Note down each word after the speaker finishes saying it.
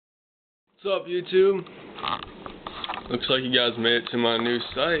What's up, YouTube? Looks like you guys made it to my new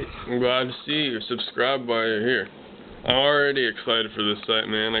site. I'm glad to see you. Subscribe while you're here. I'm already excited for this site,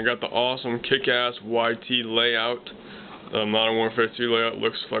 man. I got the awesome kick-ass YT layout. The Modern Warfare 3 layout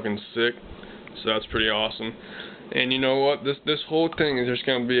looks fucking sick, so that's pretty awesome. And you know what? This whole thing is just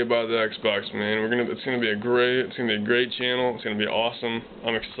gonna be about the Xbox, man. It's gonna be a great channel. It's gonna be awesome.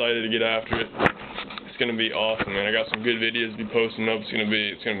 I'm excited to get after it. It's gonna be awesome, man. I got some good videos to be posting up. It's gonna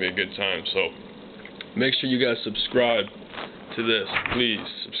be a good time. So make sure you guys subscribe to this. Please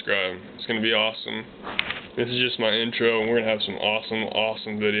subscribe. It's gonna be awesome. This is just my intro, and we're gonna have some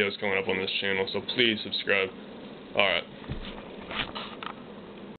awesome videos coming up on this channel. So please subscribe. All right.